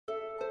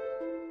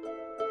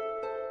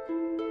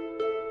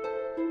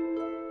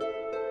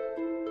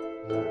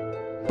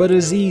But it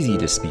is easy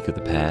to speak of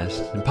the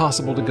past,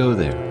 impossible to go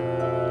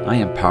there. I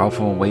am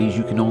powerful in ways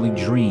you can only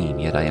dream,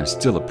 yet I am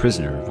still a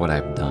prisoner of what I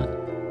have done.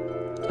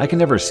 I can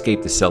never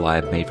escape the cell I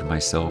have made for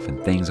myself, and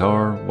things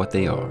are what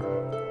they are.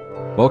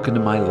 Welcome to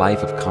my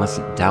life of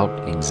constant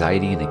doubt,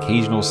 anxiety, and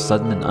occasional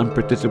sudden and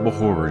unpredictable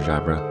horror,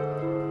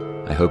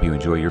 Jabra. I hope you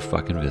enjoy your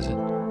fucking visit.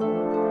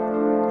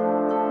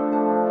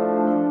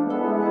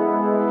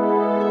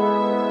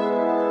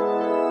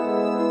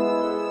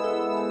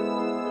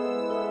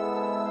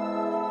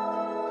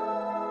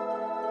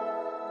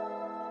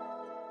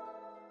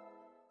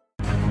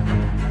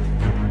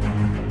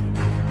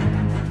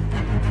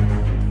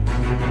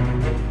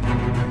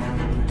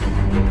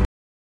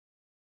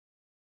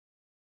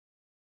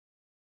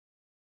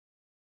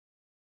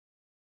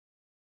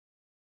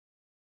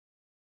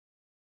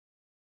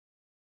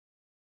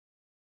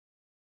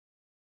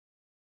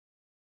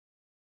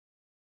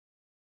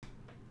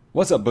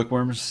 What's up,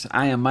 bookworms?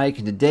 I am Mike,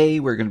 and today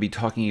we're going to be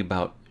talking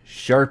about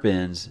Sharp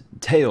Ends,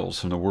 Tales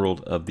from the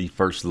World of the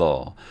First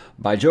Law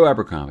by Joe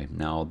Abercrombie.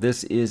 Now,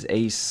 this is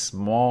a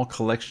small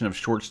collection of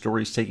short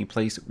stories taking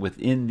place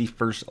within the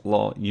First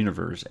Law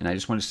universe. And I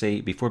just want to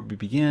say, before we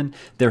begin,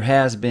 there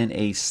has been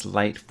a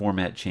slight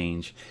format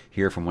change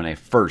here from when I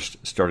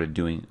first started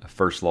doing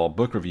First Law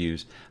book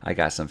reviews. I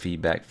got some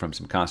feedback from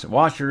some constant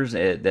watchers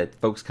that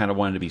folks kind of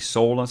wanted to be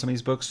sold on some of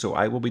these books, so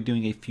I will be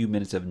doing a few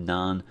minutes of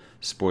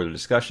non-spoiler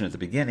discussion at the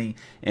beginning,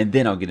 and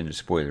then I'll get into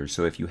spoilers.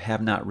 So if you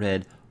have not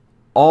read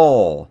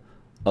all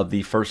of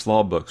the First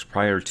Law books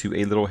prior to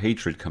A Little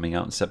Hatred coming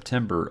out in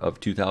September of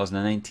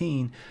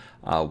 2019,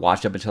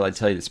 watch up until I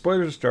tell you the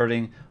spoilers are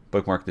starting,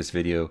 bookmark this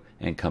video,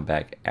 and come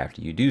back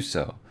after you do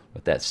so.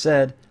 With that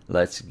said,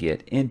 let's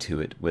get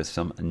into it with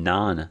some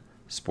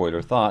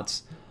non-spoiler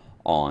thoughts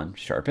on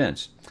Sharp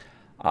Ends.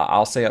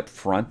 I'll say up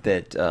front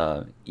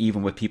that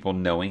even with people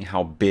knowing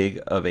how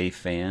big of a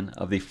fan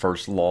of the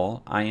First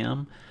Law I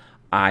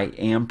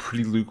am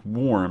pretty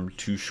lukewarm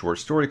to short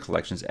story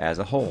collections as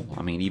a whole.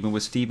 I mean, even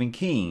with Stephen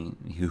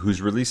King,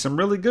 who's released some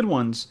really good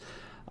ones,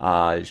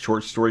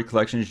 short story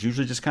collections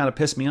usually just kind of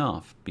piss me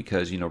off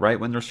because, you know, right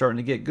when they're starting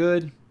to get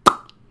good,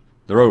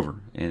 they're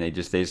over, and they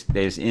just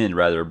end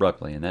rather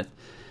abruptly. And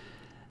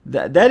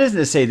that isn't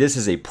to say this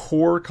is a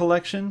poor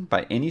collection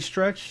by any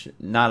stretch,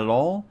 not at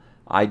all.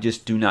 I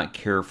just do not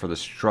care for the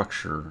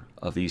structure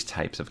of these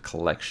types of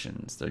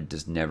collections. They're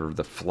just never,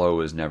 the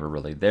flow is never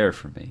really there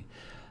for me.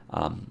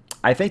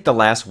 I think the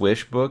Last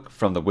Wish book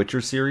from the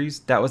Witcher series,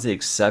 that was the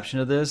exception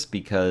to this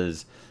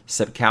because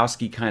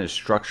Sapkowski kind of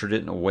structured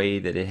it in a way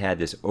that it had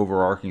this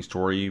overarching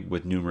story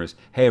with numerous,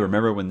 hey,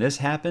 remember when this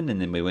happened? And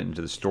then we went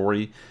into the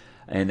story,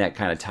 and that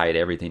kind of tied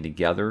everything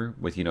together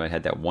with, you know, it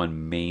had that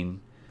one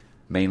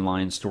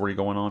mainline story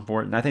going on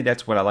for it. And I think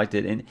that's what I liked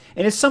it. And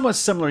it's somewhat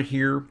similar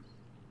here,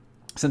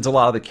 since a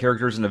lot of the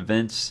characters and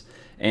events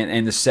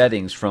and the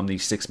settings from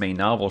these 6 main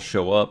novels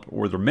show up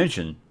or they're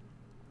mentioned.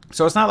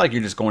 So it's not like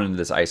you're just going into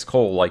this ice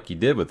cold like you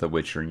did with The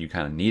Witcher, and you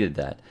kind of needed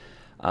that.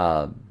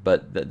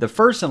 But the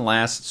first and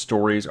last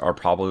stories are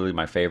probably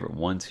my favorite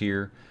ones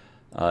here.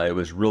 It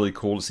was really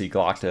cool to see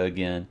Glokta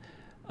again,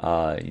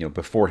 you know,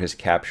 before his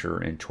capture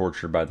and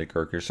torture by the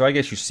Gurkhas. So I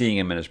guess you're seeing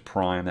him in his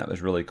prime. That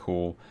was really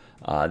cool.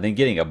 Then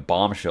getting a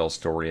bombshell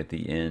story at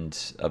the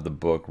end of the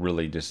book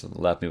really just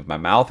left me with my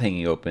mouth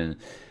hanging open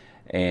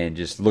and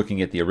just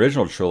looking at the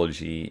original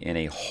trilogy in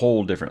a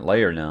whole different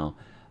layer now.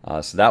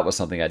 So that was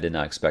something I did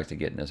not expect to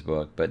get in this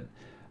book. But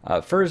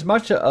for as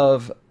much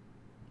of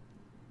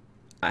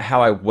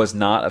how I was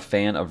not a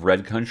fan of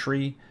Red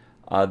Country,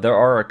 there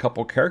are a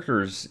couple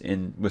characters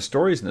with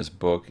stories in this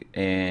book.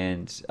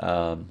 And,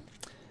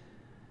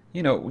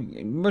 you know,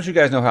 most of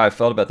you guys know how I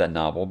felt about that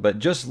novel. But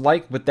just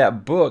like with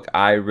that book,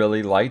 I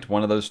really liked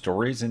one of those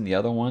stories. And the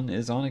other one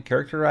is on a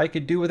character I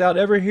could do without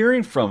ever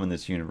hearing from in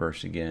this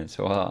universe again.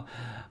 So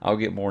I'll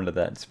get more into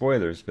that in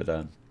spoilers.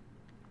 But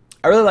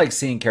I really like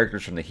seeing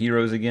characters from the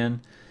heroes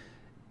again,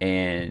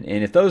 and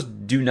if those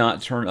do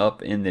not turn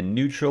up in the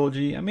new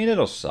trilogy, I mean,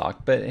 it'll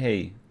suck, but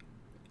hey,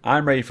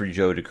 I'm ready for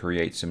Joe to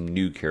create some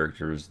new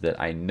characters that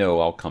I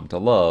know I'll come to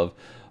love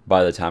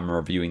by the time I'm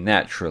reviewing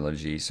that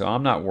trilogy, so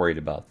I'm not worried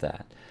about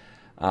that.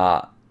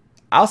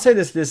 I'll say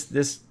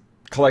this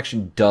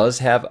collection does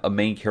have a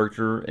main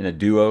character in a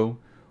duo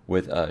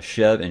with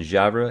Chev and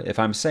Javra. If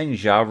I'm saying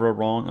Javra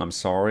wrong, I'm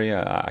sorry.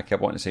 I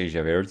kept wanting to say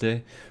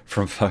Javerte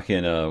from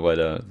fucking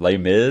Les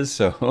Mis.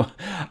 So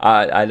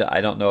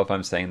I don't know if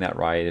I'm saying that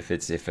right.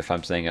 If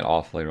I'm saying it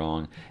awfully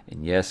wrong.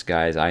 And yes,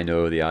 guys, I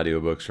know the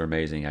audiobooks are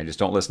amazing. I just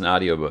don't listen to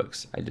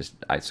audiobooks.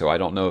 So I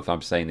don't know if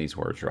I'm saying these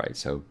words right.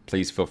 So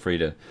please feel free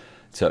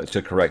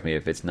to correct me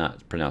if it's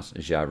not pronounced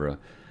Javra.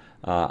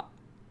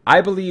 I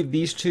believe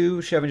these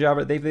two, Chev and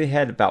Javra, they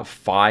had about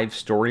 5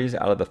 stories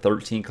out of the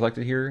 13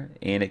 collected here,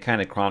 and it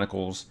kind of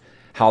chronicles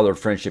how their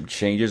friendship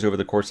changes over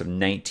the course of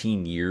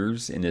 19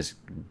 years in this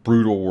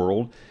brutal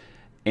world.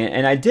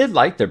 And I did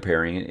like their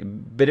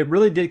pairing, but it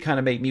really did kind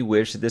of make me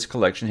wish that this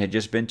collection had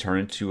just been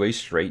turned into a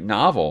straight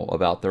novel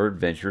about their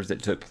adventures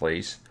that took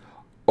place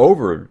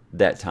over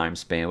that time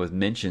span with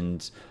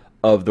mentions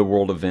of the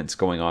world events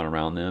going on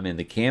around them and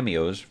the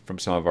cameos from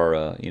some of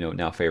our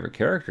now favorite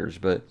characters.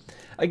 But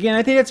again,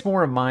 I think it's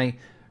more of my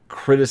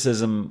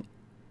criticism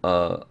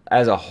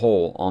as a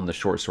whole on the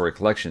short story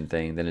collection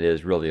thing than it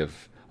is really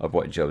of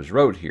what Joe's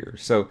wrote here.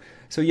 So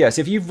yes,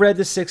 if you've read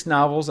the 6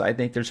 novels, I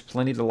think there's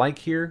plenty to like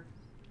here.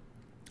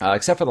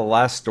 Except for the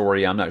last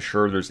story, I'm not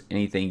sure there's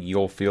anything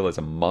you'll feel is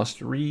a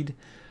must-read.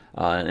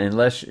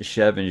 Unless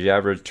Chev and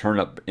Javra turn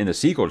up in the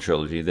sequel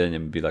trilogy, then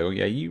it'd be like, oh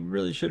yeah, you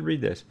really should read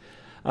this.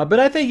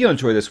 But I think you'll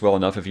enjoy this well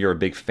enough if you're a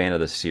big fan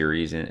of the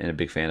series and a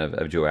big fan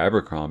of Joe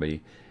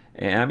Abercrombie.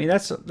 And I mean,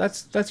 that's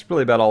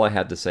really about all I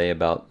have to say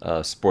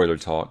about spoiler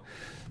talk.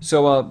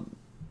 So,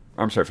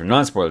 I'm sorry, for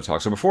non-spoiler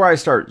talk. So before I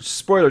start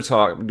spoiler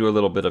talk, I'm going to do a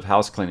little bit of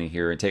house cleaning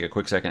here and take a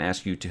quick second and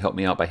ask you to help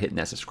me out by hitting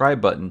that subscribe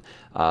button.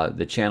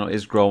 The channel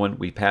is growing.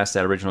 We passed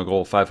that original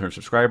goal of 500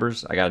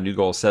 subscribers. I got a new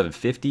goal of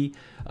 750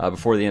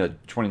 before the end of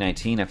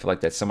 2019. I feel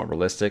like that's somewhat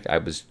realistic. I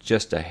was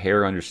just a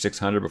hair under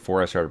 600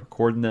 before I started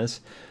recording this.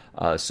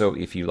 So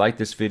if you like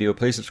this video,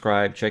 please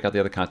subscribe. Check out the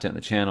other content on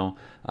the channel.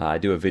 I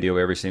do a video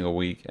every single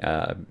week,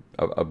 a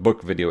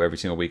book video every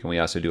single week, and we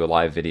also do a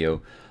live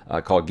video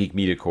called Geek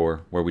Media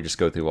Core, where we just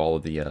go through all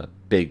of the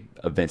big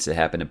events that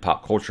happen in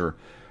pop culture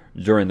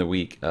during the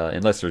week.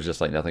 Unless there's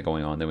just like nothing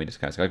going on, then we just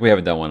kind of like we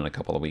haven't done one in a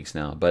couple of weeks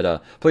now.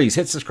 But please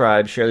hit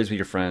subscribe, share these with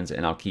your friends,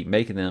 and I'll keep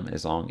making them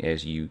as long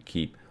as you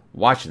keep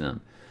watching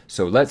them.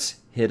 So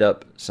let's hit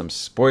up some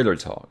spoiler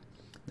talk.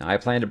 Now, I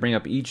plan to bring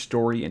up each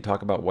story and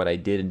talk about what I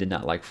did and did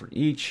not like for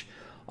each.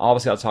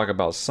 Obviously, I'll talk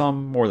about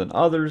some more than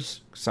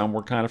others. Some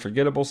were kind of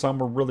forgettable. Some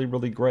were really,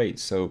 really great.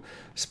 So,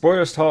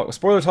 spoiler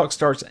talk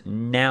starts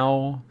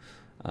now.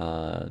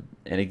 And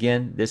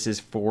again, this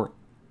is for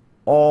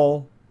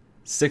all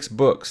 6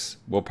 books.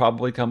 Will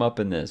probably come up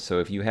in this. So,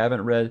 if you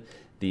haven't read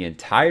the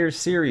entire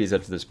series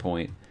up to this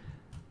point,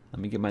 let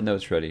me get my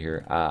notes ready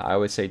here. I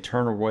would say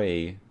turn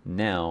away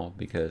now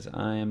because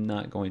I am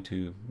not going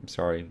to. I'm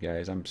sorry,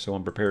 guys. I'm so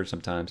unprepared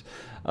sometimes.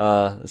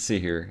 Let's see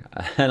here.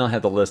 I don't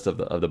have the list of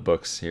the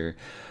books here.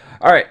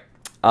 All right.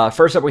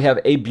 First up, we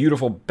have A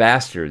Beautiful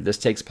Bastard. This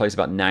takes place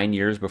about 9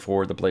 years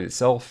before The Blade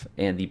itself,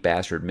 and the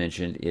bastard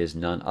mentioned is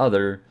none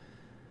other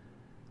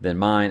than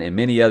mine and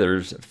many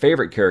others'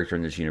 favorite character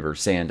in this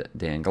universe, Sand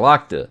Dan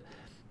Galacta.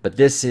 But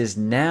this is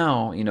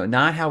now,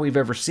 not how we've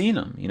ever seen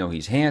him.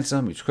 He's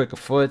handsome. He's quick of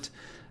foot.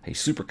 He's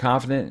super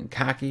confident and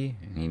cocky,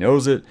 and he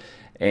knows it,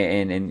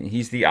 and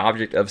he's the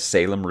object of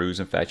Salem Rue's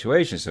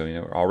infatuation.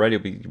 So already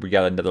we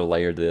got another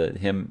layer to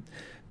him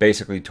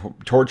basically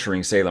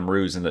torturing Salem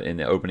Rue's in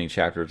the opening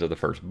chapters of the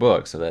first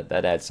book. So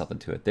that adds something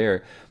to it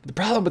there. But the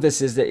problem with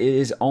this is that it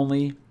is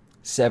only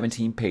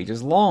 17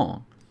 pages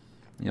long.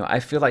 I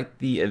feel like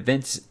the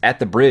events at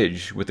the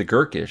bridge with the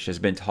Gurkish has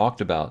been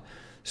talked about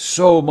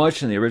so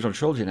much in the original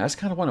trilogy, and I just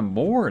kind of wanted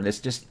more, and it's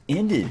just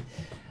ended.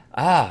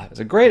 It was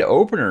a great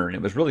opener, and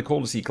it was really cool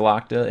to see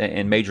Galacta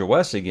and Major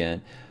West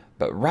again.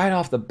 But right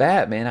off the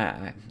bat,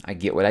 man, I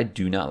get what I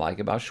do not like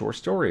about short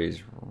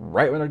stories.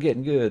 Right when they're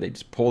getting good, they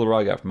just pull the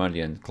rug out from under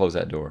you and close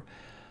that door.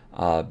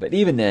 But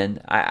even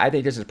then, I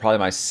think this is probably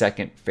my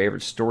second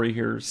favorite story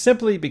here,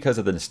 simply because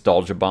of the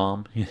nostalgia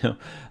bomb. The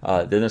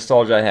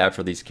nostalgia I have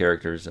for these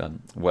characters,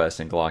 West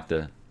and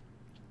Galacta.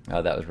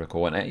 That was really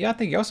cool. And I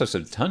think you also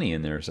said Tunny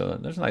in there, so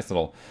there's a nice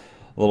little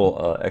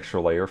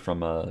extra layer from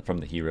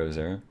the heroes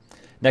there.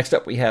 Next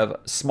up, we have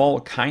Small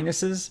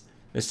Kindnesses.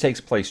 This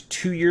takes place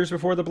 2 years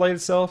before The Blade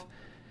itself.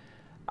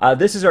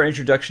 This is our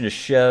introduction to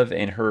Chev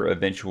and her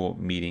eventual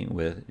meeting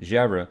with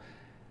Javra.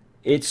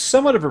 It's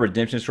somewhat of a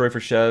redemption story for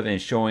Chev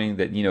and showing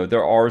that,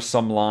 there are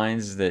some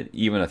lines that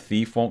even a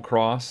thief won't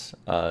cross.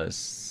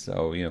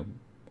 So,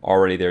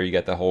 already there you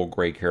got the whole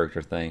great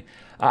character thing.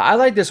 I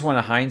like this one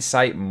in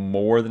hindsight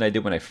more than I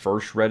did when I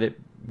first read it,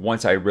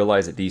 once I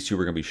realized that these two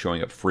were going to be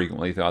showing up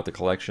frequently throughout the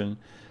collection.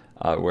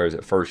 Whereas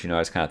at first, I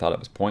just kind of thought it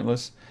was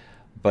pointless.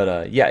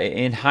 But yeah,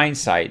 in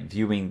hindsight,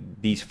 viewing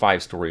these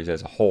 5 stories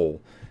as a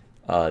whole,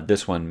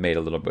 this one made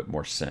a little bit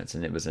more sense,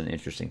 and it was an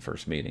interesting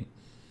first meeting.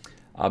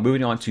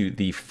 Moving on to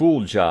The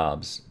Fool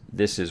Jobs.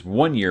 This is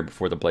 1 year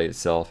before The Blade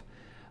itself.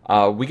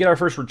 We get our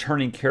first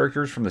returning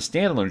characters from the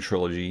standalone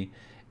trilogy,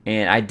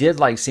 and I did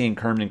like seeing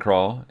Kermit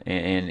Crawl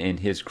and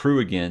his crew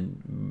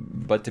again,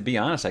 but to be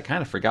honest, I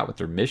kind of forgot what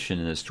their mission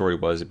in the story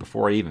was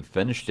before I even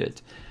finished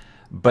it.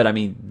 But I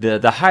mean,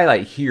 the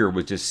highlight here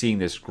was just seeing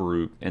this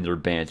group and their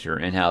banter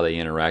and how they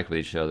interact with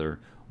each other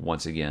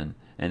once again.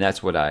 And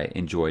that's what I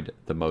enjoyed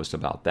the most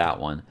about that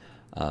one.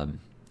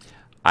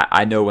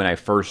 I know when I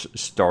first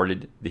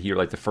started the hero,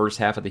 like the first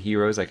half of the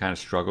heroes, I kind of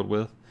struggled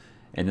with.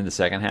 And then the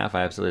second half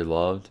I absolutely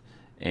loved.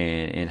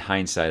 And in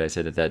hindsight, I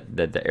said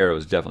that the arrow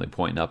is definitely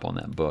pointing up on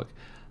that book.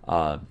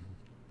 I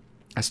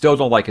still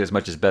don't like it as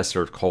much as Best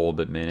Served Cold,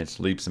 but man, it's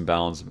leaps and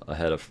bounds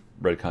ahead of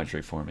Red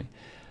Country for me.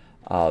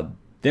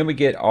 Then we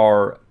get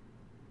our,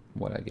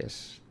 I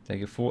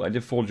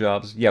did Full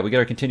Jobs. Yeah, we get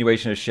our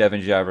continuation of Chev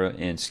and Javra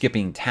in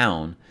Skipping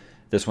Town.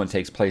 This one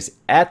takes place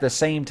at the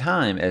same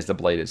time as The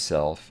Blade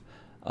itself.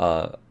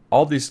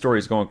 All these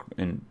stories go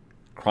in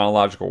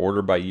chronological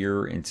order by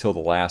year until the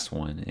last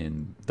one,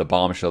 and the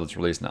bombshell that's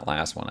released in that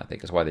last one, I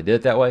think, is why they did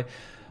it that way.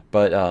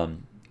 But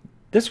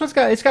this one's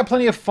got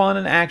plenty of fun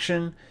and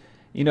action.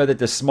 You know that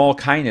the small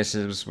kindness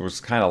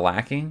was kind of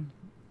lacking,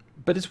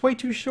 but it's way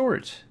too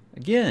short.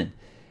 Again,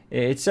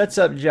 it sets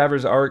up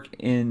Jabra's arc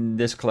in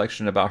this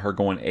collection about her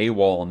going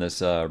AWOL in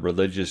this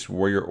religious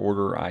warrior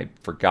order. I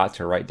forgot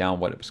to write down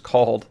what it was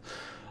called.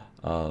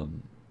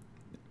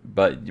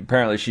 But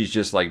apparently she's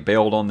just like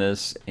bailed on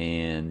this,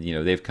 and you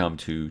know they've come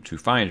to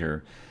find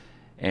her.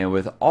 And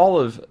with all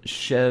of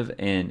Shev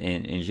and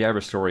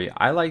Jabra's story,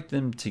 I like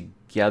them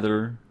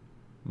together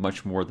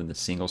much more than the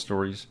single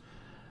stories.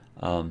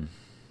 I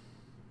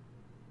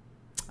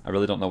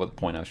really don't know what the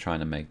point I was trying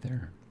to make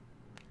there.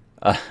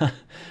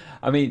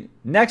 I mean,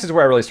 next is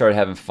where I really started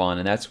having fun,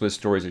 and that's with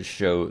stories that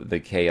show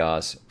the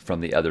chaos from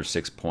the other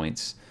 6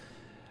 points.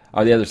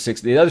 The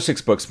other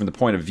six books from the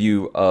point of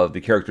view of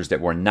the characters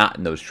that were not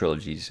in those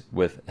trilogies.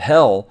 With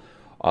Hell,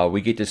 we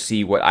get to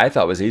see what I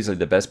thought was easily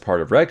the best part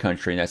of Red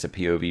Country, and that's a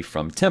POV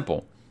from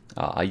Temple,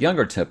 a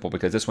younger Temple,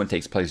 because this one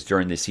takes place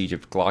during the siege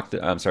of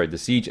the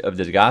siege of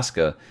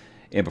Dagaska,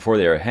 and before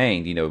they were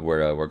hanged. You know,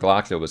 where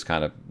Glokta was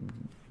kind of,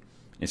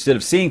 instead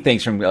of seeing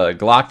things from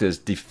Glokta's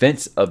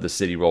defense of the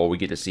city role, we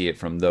get to see it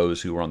from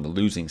those who were on the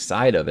losing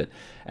side of it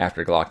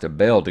after Glokta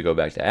bailed to go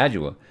back to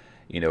Adua.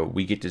 You know,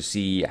 we get to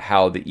see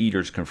how the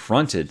Eaters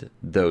confronted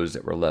those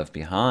that were left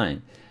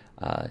behind.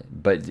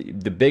 But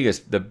the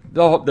biggest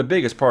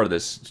part of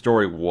this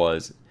story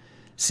was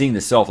seeing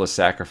the selfless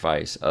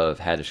sacrifice of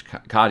Hadish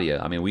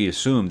Kadia. I mean, we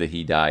assumed that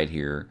he died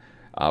here.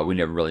 We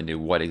never really knew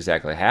what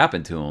exactly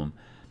happened to him.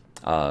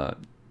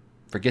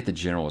 Forget the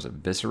general. Was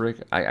it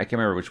Viseric? I can't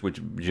remember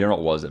which general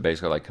it was that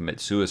basically like commit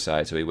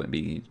suicide so he wouldn't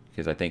be,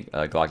 because I think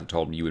Glokta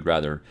told him you would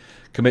rather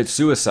commit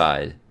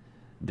suicide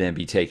than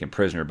be taken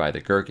prisoner by the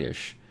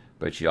Gurkish.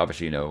 But you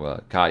obviously, you know,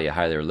 Kadia,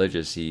 highly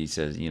religious, he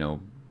says, you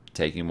know,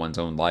 taking one's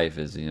own life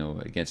is, you know,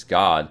 against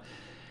God.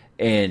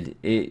 And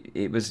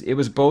it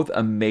was both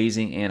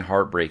amazing and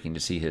heartbreaking to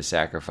see his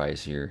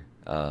sacrifice here.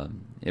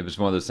 It was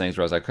one of those things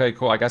where I was like, okay,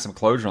 cool, I got some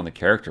closure on the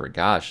character.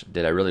 Gosh,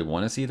 did I really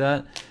want to see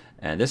that?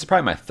 And this is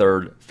probably my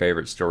third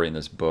favorite story in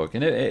this book.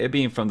 And it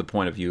being from the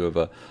point of view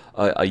of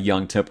a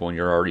young Temple, and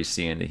you're already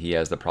seeing that he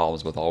has the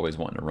problems with always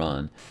wanting to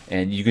run.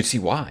 And you can see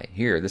why.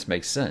 Here, this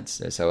makes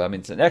sense. So, I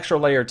mean, it's an extra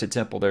layer to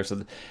Temple there.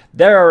 So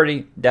that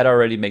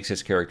already makes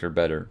his character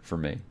better for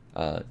me,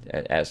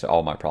 as to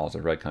all my problems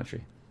with Red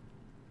Country.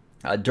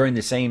 During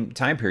the same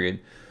time period,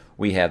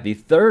 we have the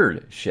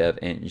third Shev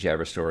and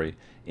Jabra story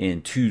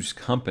in Two's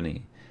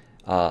Company.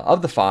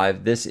 Of the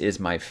 5, this is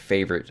my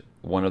favorite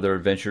one of their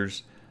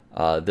adventures.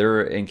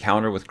 Their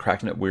encounter with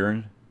Krakenut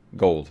Weirin,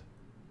 gold.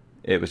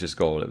 It was just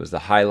gold. It was the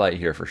highlight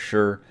here for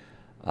sure.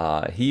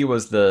 He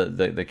was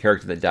the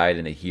character that died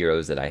in the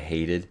Heroes that I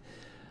hated.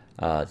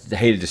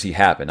 Hated to see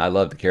happen. I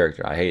loved the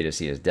character. I hated to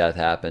see his death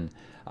happen.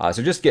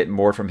 So just getting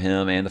more from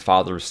him and the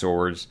Father of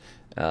Swords,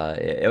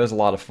 it was a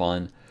lot of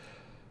fun.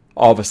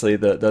 Obviously,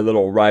 the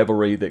little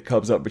rivalry that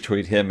comes up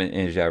between him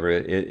and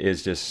Jabra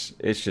it's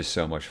just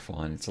so much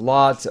fun. It's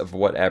lots of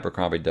what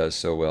Abercrombie does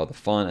so well. The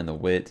fun and the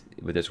wit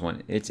with this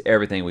one. It's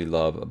everything we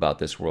love about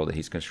this world that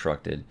he's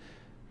constructed.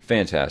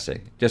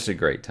 Fantastic. Just a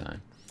great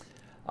time.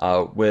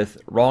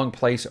 With Wrong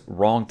Place,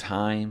 Wrong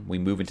Time, we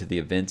move into the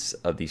events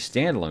of the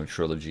standalone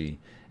trilogy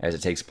as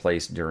it takes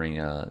place during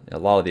a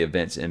lot of the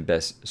events in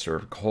Best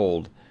Served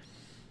Cold.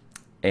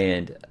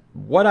 And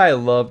what I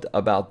loved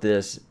about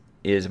this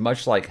is,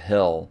 much like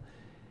Hell,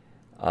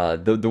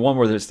 the one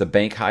where it's the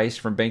bank heist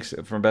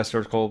from Best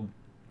Served Cold,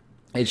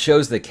 it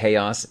shows the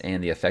chaos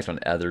and the effect on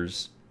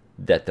others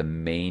that the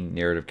main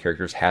narrative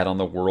characters had on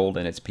the world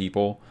and its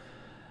people.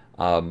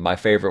 My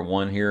favorite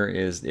one here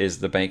is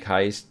the bank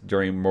heist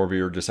during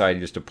Morbier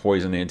deciding just to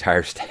poison the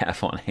entire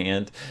staff on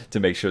hand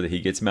to make sure that he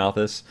gets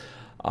Malthus.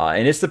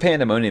 And it's the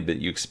pandemonium that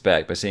you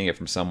expect, but seeing it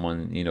from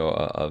someone, you know,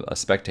 a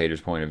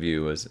spectator's point of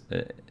view is,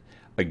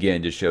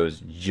 again, just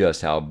shows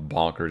just how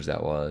bonkers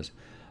that was.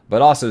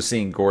 But also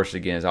seeing Gorst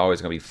again is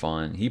always going to be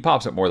fun. He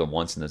pops up more than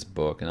once in this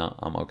book, and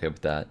I'm okay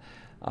with that.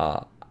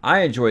 I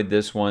enjoyed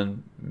this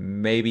one.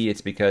 Maybe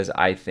it's because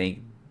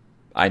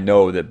I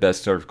know that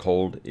Best Served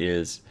Cold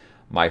is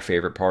my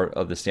favorite part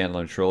of the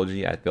standalone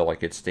trilogy. I feel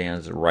like it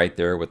stands right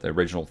there with the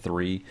original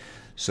 3.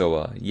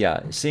 So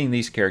yeah, seeing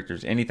these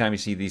characters, anytime you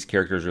see these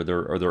characters or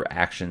their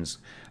actions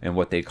and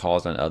what they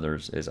cause on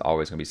others, is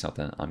always going to be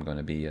something I'm going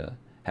to be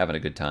having a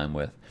good time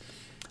with.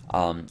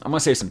 I'm going to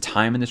save some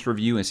time in this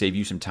review and save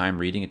you some time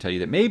reading and tell you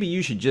that maybe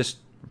you should just,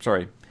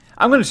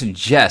 I'm going to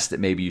suggest that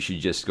maybe you should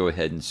just go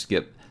ahead and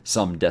skip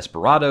some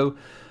Desperado,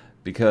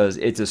 because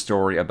it's a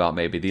story about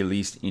maybe the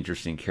least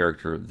interesting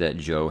character that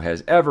Joe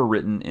has ever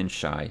written in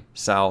Shy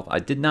South. I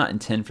did not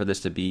intend for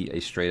this to be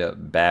a straight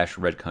up bash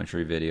Red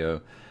Country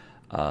video.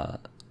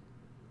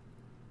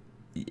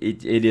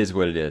 It is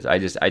what it is.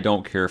 I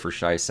don't care for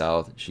Shy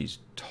South. She's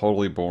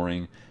totally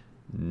boring.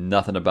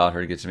 Nothing about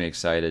her gets me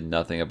excited.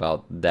 Nothing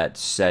about that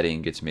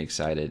setting gets me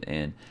excited.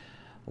 And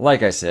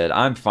like I said,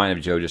 I'm fine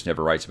if Joe just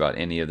never writes about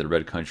any of the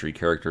Red Country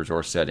characters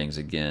or settings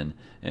again,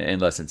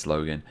 unless it's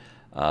Logan.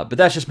 But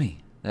that's just me.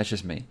 That's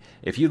just me.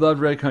 If you love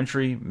Red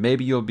Country,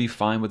 maybe you'll be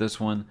fine with this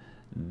one.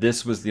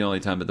 this was the only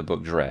time that the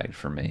book dragged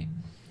for me.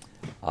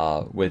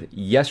 With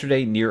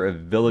Yesterday Near a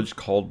Village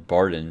Called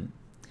Barden,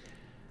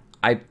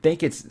 I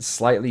think it's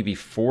slightly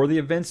before the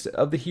events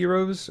of the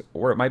heroes,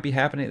 or it might be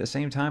happening at the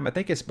same time. I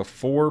think it's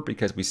before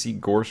because we see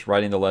Gorse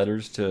writing the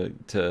letters to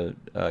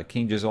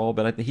King Jezal,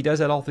 but he does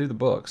that all through the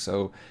book,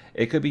 so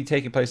it could be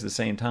taking place at the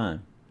same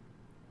time.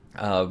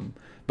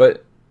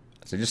 But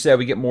so just say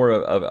we get more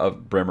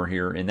of Bremer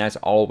here, and that's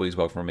always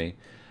welcome for me.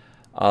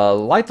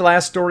 Like the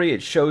last story,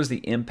 it shows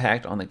the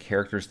impact on the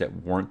characters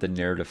that weren't the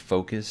narrative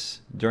focus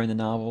during the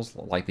novels,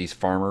 like these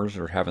farmers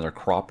are having their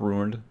crop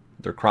ruined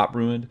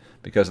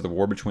because of the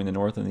war between the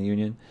North and the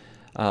Union.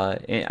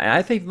 And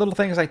I think little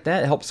things like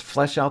that helps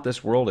flesh out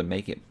this world and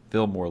make it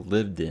feel more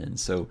lived in.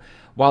 So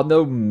while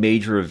no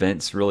major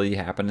events really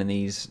happen in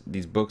these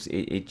books,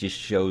 it just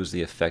shows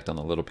the effect on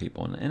the little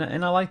people,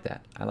 and I like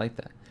that. I like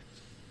that.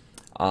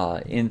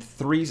 In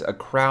Three's A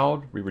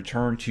Crowd, we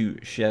return to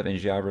Shev and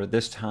Javra,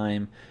 this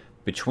time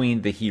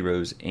between the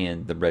heroes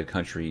and the Red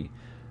Country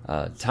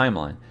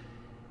timeline.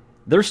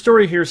 Their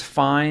story here is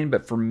fine,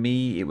 but for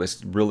me, it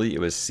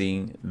was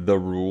seeing the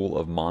rule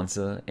of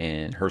Mansa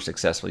and her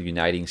successfully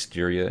uniting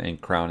Styria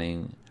and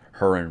crowning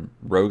her and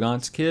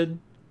Rogan's kid.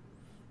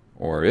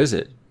 Or is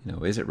it?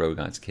 Is it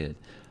Rogan's kid?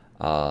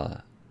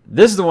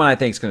 This is the one I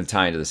think is going to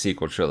tie into the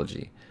sequel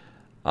trilogy.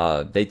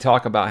 They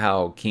talk about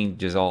how King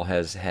Jezal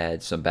has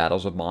had some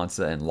battles with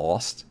Mansa and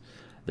lost.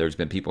 There's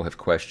been people have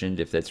questioned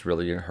if that's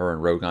really her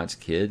and Rogan's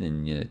kid,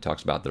 and it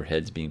talks about their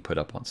heads being put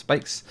up on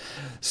spikes.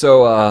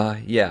 So,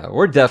 yeah,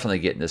 we're definitely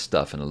getting this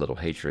stuff in A Little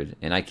Hatred,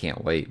 and I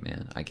can't wait,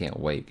 man. I can't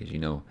wait, because you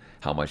know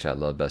how much I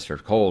love Best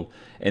Served Cold.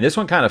 And this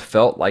one kind of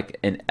felt like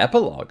an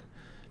epilogue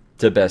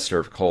to Best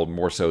Served Cold,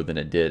 more so than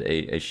it did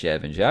a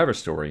Shev and Javra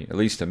story, at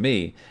least to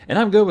me. And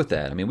I'm good with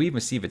that. I mean, we even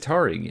see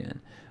Vitari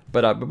again.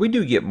 But we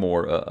do get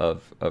more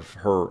of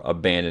her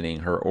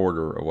abandoning her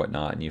order or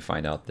whatnot, and you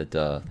find out that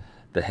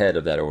the head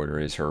of that order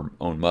is her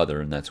own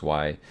mother, and that's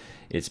why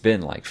it's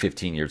been like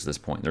 15 years at this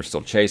point. They're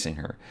still chasing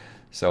her.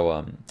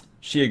 So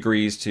she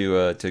agrees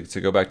to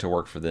go back to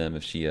work for them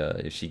if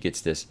she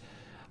gets this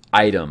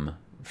item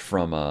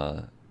from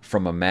a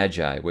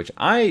magi, which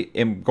I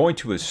am going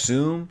to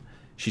assume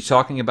she's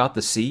talking about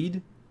the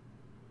seed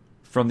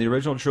from the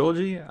original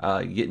trilogy,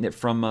 getting it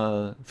from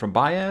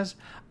Baez.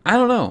 I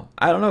don't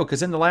know,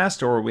 because in the last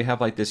story we have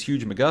like this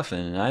huge MacGuffin,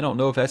 and I don't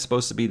know if that's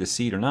supposed to be the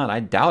seed or not.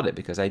 I doubt it,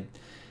 because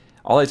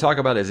all they talk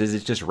about is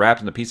it's just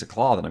wrapped in a piece of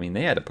cloth, and I mean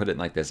they had to put it in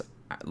like this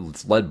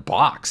lead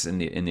box in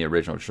the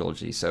original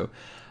trilogy. So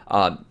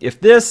if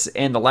this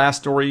and the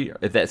last story,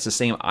 if that's the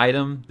same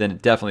item, then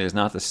it definitely is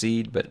not the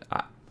seed. But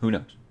who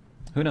knows?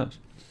 Who knows?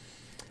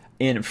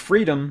 In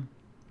Freedom,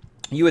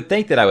 you would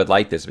think that I would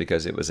like this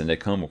because it was a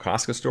Nakomo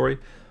Casca story,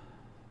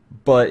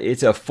 but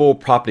it's a full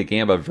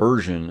propaganda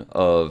version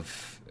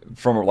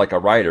from like a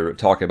writer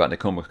talking about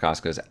Nakomo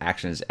Casca's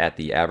actions at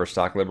the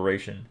Averstock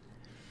liberation.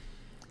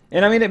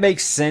 And I mean, it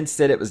makes sense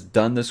that it was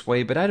done this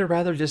way, but I'd have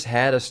rather just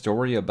had a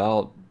story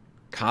about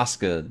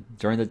Casca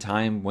during the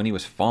time when he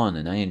was fun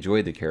and I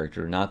enjoyed the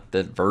character, not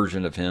the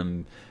version of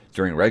him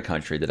during Red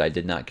Country that I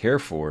did not care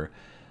for.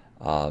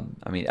 I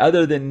mean,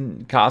 other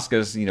than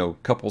Casca's,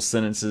 couple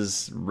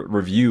sentences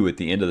review at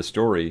the end of the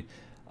story,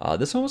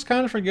 this one was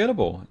kind of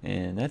forgettable,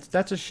 and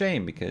that's a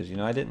shame, because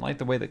I didn't like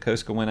the way that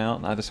Casca went out,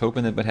 and I was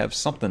hoping it would have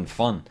something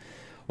fun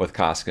with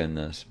Casca in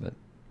this. But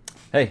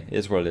hey, it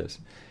is what it is.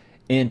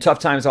 In Tough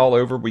Times All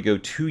Over, we go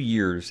 2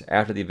 years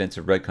after the events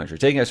of Red Country,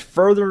 taking us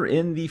further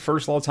in the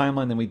First Law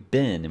timeline than we've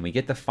been, and we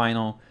get the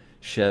final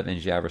Shev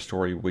and Javra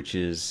story, which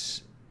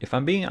is, if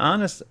I'm being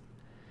honest,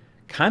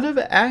 kind of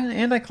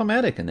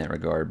anticlimactic in that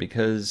regard,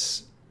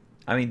 because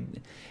I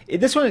mean,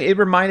 this one, it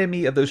reminded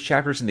me of those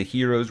chapters in The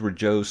Heroes where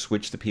Joe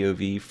switched the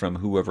POV from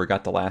whoever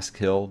got the last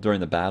kill during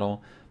the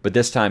battle, but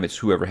this time it's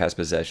whoever has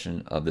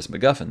possession of this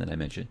MacGuffin that I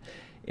mentioned.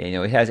 And,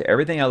 it has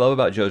everything I love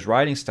about Joe's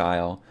writing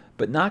style,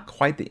 but not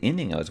quite the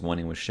ending I was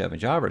wanting with Shev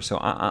and Javra. So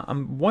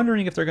I'm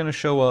wondering if they're going to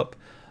show up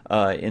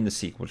in the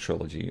sequel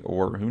trilogy,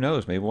 or who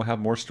knows, maybe we'll have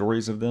more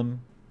stories of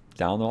them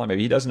down the line.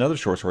 Maybe he does another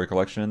short story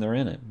collection and they're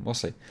in it. We'll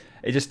see.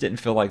 It just didn't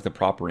feel like the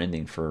proper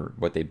ending for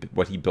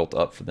what he built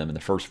up for them in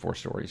the first 4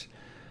 stories.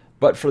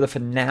 But for the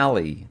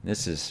finale,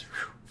 this is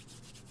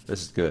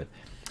good.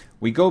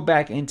 We go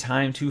back in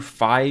time to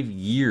 5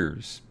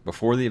 years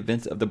before the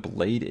events of the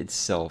Blade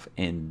itself,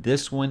 and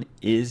this one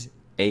is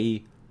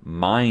a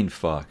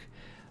mindfuck.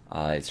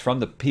 It's from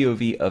the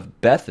POV of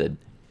Bethad,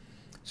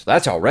 so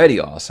that's already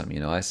awesome.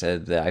 I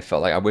said that I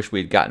felt like I wish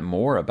we had gotten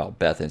more about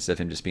Bethad instead of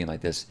him just being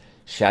like this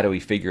shadowy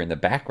figure in the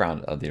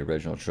background of the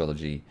original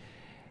trilogy.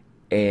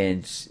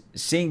 And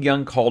seeing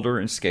young Calder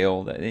and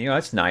Scale,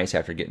 that's nice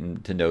after getting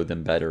to know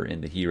them better in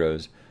The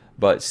Heroes.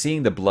 But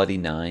seeing the Bloody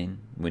Nine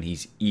when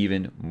he's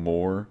even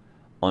more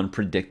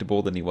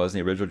unpredictable than he was in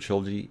the original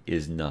trilogy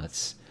is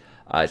nuts.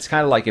 It's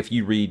kind of like if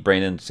you read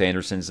Brandon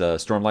Sanderson's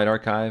Stormlight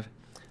Archive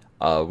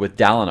with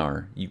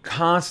Dalinar. You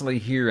constantly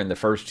hear in the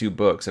first 2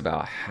 books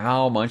about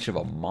how much of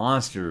a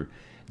monster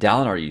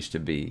Dalinar used to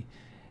be.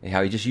 And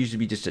how he just used to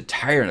be just a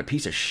tyrant, a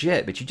piece of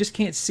shit. But you just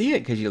can't see it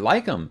because you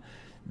like him.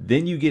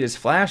 Then you get his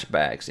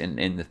flashbacks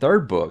in the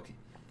third book,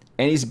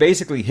 and he's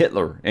basically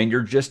Hitler, and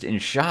you're just in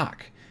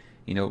shock.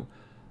 You know,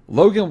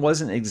 Logan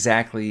wasn't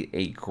exactly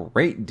a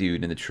great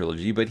dude in the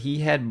trilogy, but he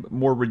had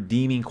more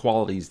redeeming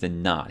qualities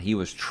than not. He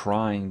was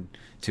trying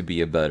to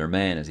be a better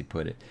man, as he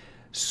put it.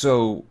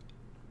 So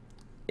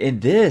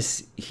in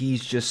this,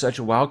 he's just such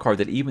a wild card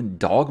that even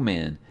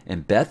Dogman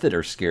and Bethard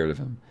are scared of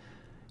him.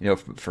 You know,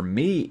 for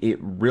me, it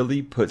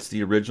really puts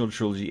the original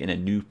trilogy in a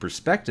new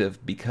perspective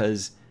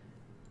because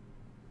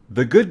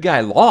the good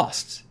guy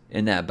lost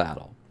in that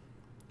battle.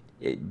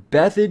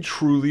 Bethard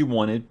truly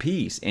wanted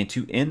peace and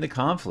to end the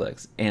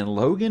conflicts, and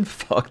Logan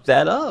fucked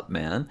that up,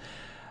 man.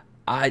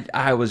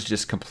 I was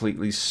just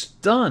completely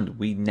stunned.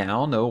 We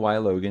now know why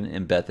Logan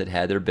and Bethard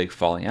had their big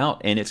falling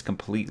out, and it's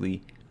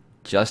completely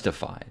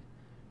justified.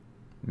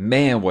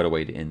 Man, what a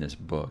way to end this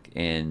book.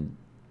 And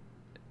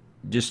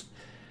just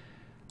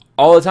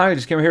all the time I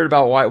just came here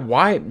about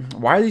why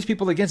are these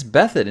people against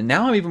Bethard? And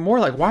now I'm even more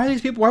like, why are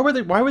these people, why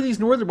were these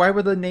Northern, why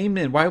were the named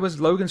men, why was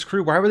Logan's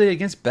crew, why were they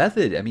against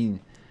Bethard? I mean,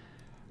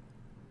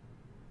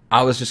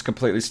 I was just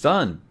completely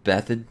stunned.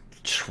 Bethard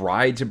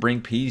tried to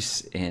bring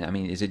peace, and I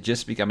mean, is it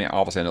just because, I mean,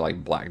 all of a sudden,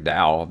 like Black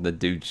Dow, the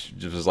dude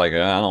just was like,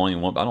 I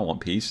don't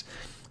want peace.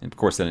 And of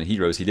course, then in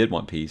Heroes, he did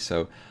want peace.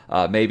 So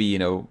maybe, you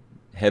know,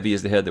 heavy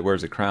is the head that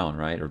wears the crown,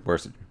 right? Or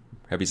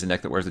heavy is the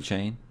neck that wears the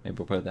chain. Maybe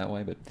we'll put it that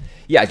way. But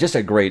yeah, just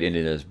a great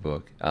ending to this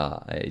book.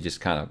 It just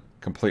kind of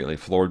completely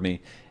floored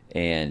me,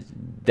 and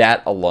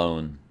that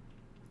alone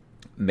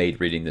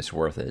made reading this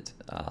worth it.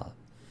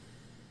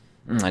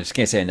 I just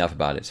can't say enough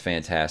about it. It's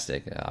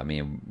fantastic. I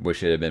mean,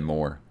 wish it had been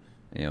more.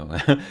 You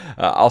know,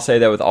 I'll say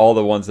that with all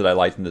the ones that I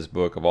liked in this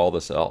book, of all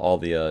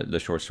the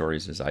short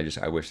stories, is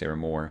I wish there were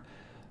more.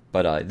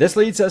 But this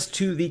leads us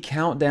to the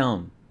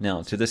countdown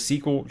now to the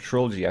sequel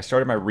trilogy. I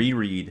started my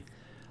reread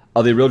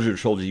of the original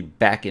trilogy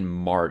back in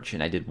March,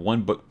 and I did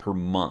one book per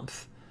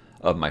month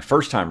of my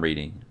first time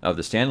reading of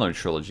the standalone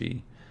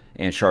trilogy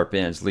and Sharp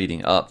Ends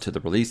leading up to the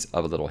release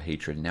of A Little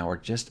Hatred. Now we're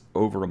just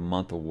over a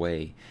month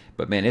away.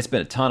 But man, it's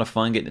been a ton of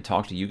fun getting to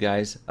talk to you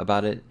guys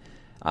about it.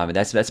 I mean,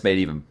 that's made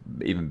it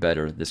even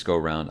better this go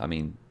around. I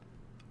mean,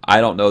 I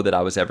don't know that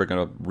I was ever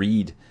going to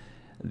read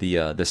the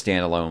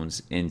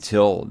standalones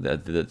until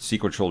the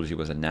sequel trilogy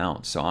was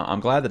announced. So I'm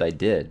glad that I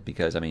did,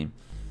 because I mean,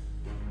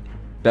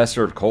 Best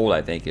Served Cold,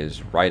 I think,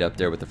 is right up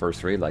there with the first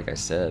three, like I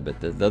said.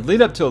 But the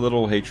lead up to A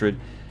Little Hatred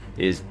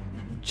is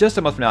just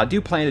a month from now. I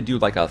do plan to do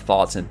like a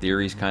thoughts and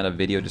theories kind of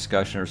video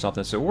discussion or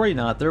something, so worry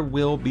not, there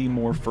will be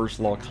more First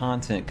Law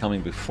content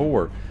coming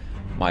before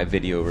my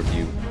video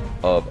review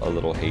of A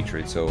Little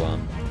Hatred. So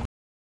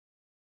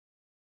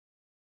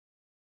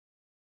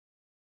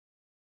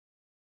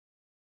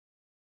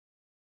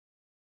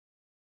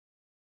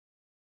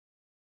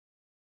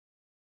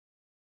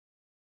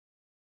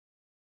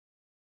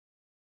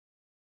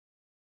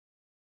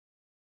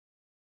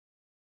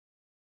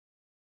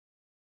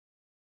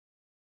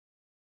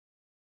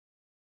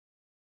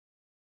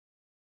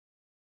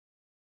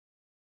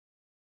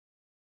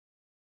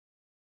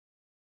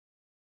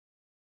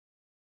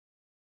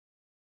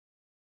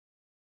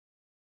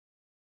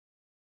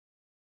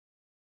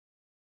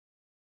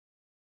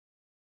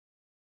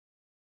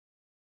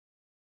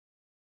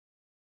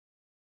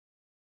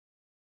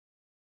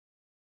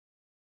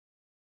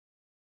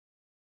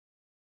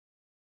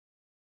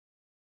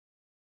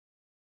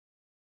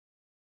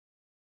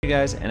you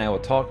guys, and I will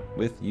talk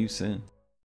with you soon.